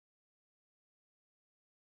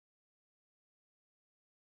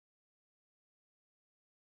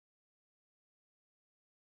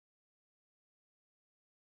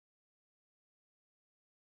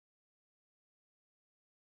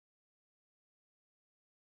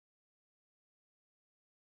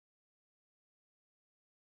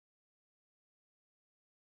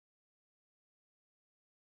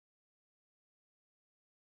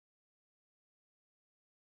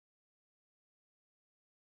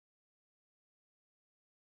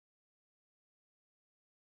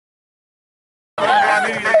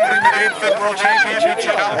World Championships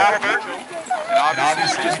in Albert. And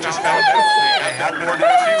obviously, just found out they had more than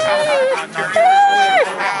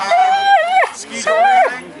ski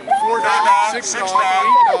touring, 4 dog, 6 dog, 8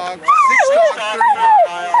 dog, 6 dog, 30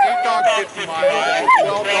 mile, 8 dog, 50 mile, and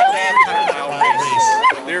 12 dog, 300 mile race.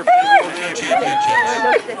 They're World Championships.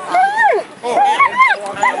 Oh,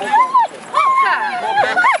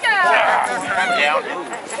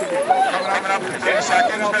 coming up in a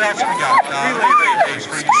second. What else we got? Relay race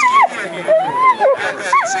where you ski and you at the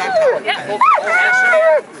same time.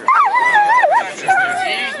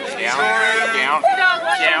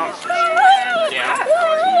 Down.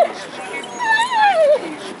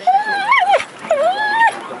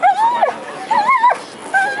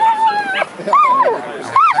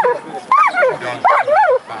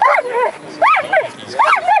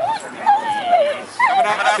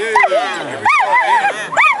 Coming up, 2,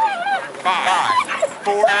 5,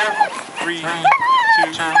 4, 3,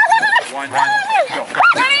 2, 1, go.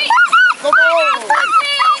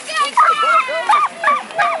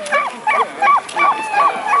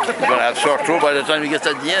 You're gonna have short throw by the time you get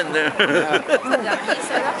to the end there.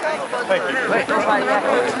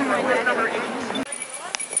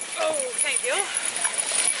 Oh, thank you.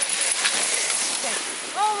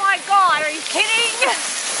 Oh my God, are you kidding?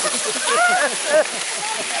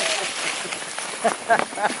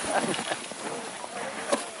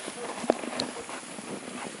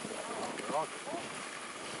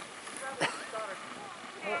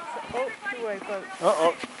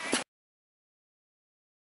 Uh-oh.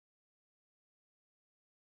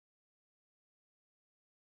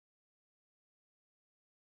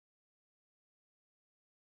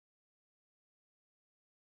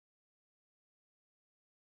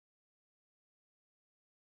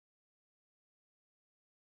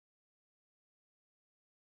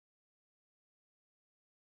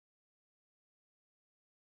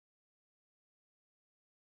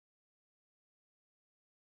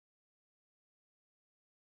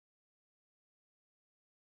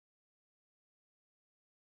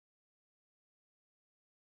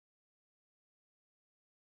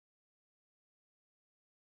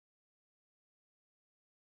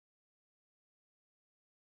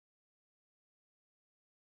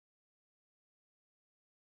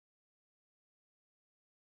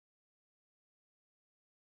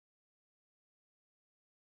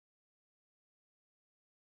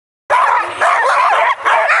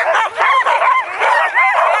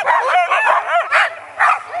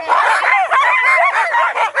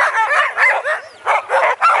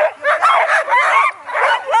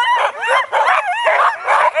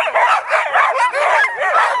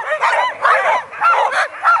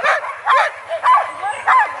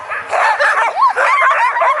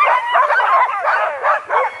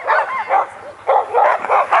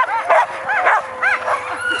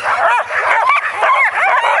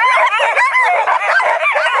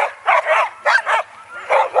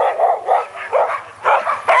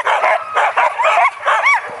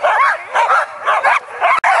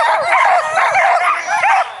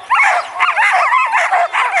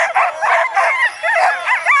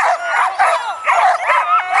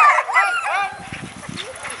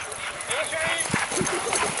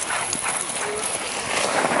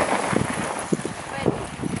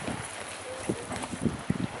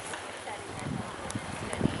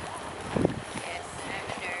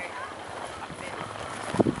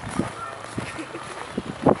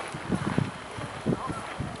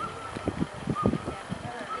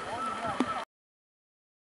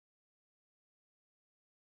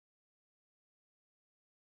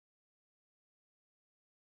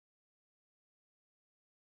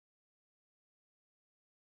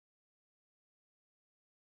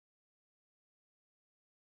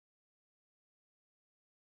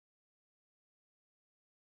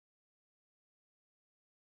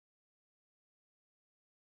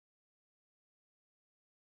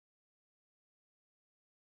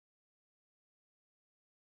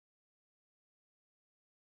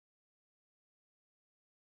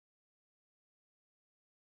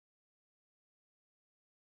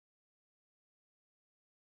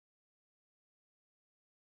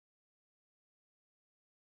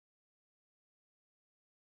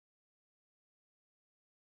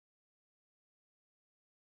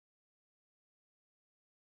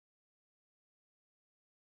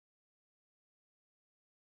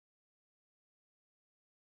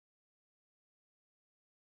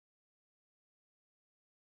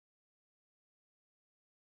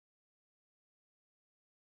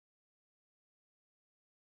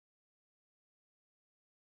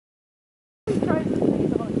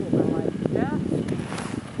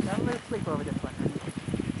 Sleep over this one.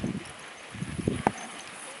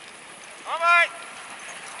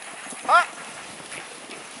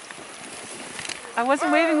 I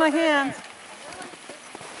wasn't waving my hands.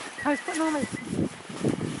 I was putting on my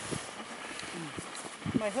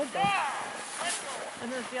hood though.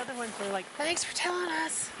 And there's the other ones that are like, Thanks for telling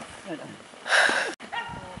us. I know.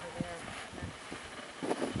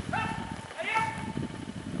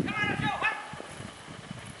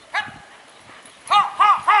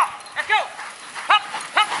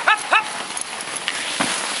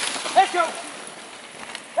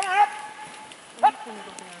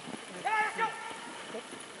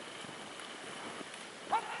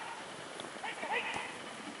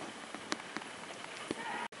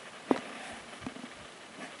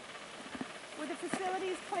 Were the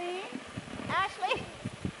facilities clean? Ashley?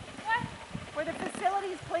 What? Were the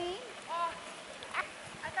facilities clean?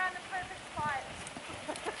 I found the perfect spot.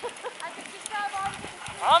 I could just grab on to the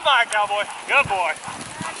street. I'm by, cowboy. Good boy.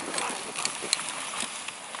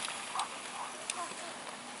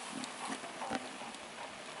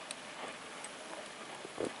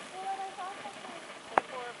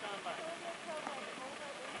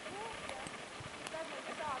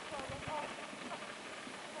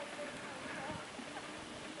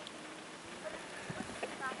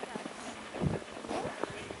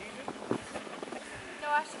 No,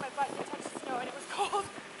 actually my butt didn't touch the snow and it was cold.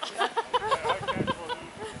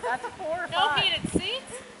 That's 4 or 5. No heated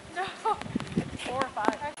seats? No. 4 or 5.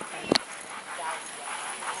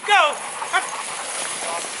 Go!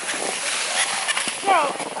 Go!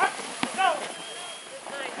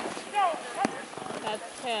 Go! That's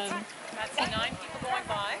 10. That's 9 people going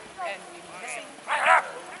by and we missing.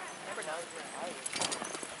 Never know.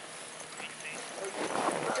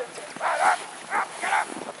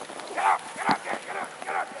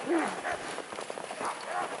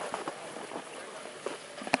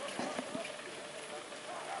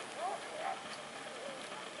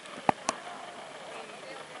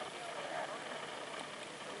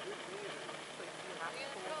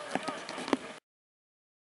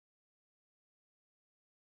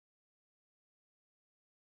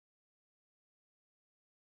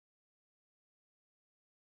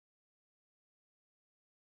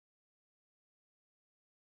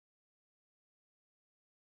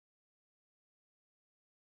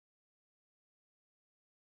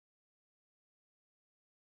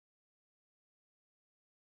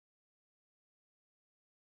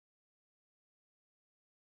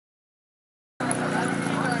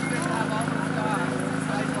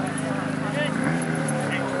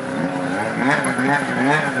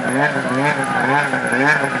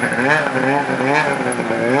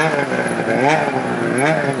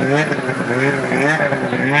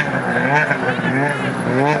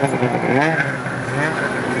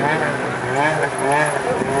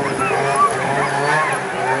 Yeah.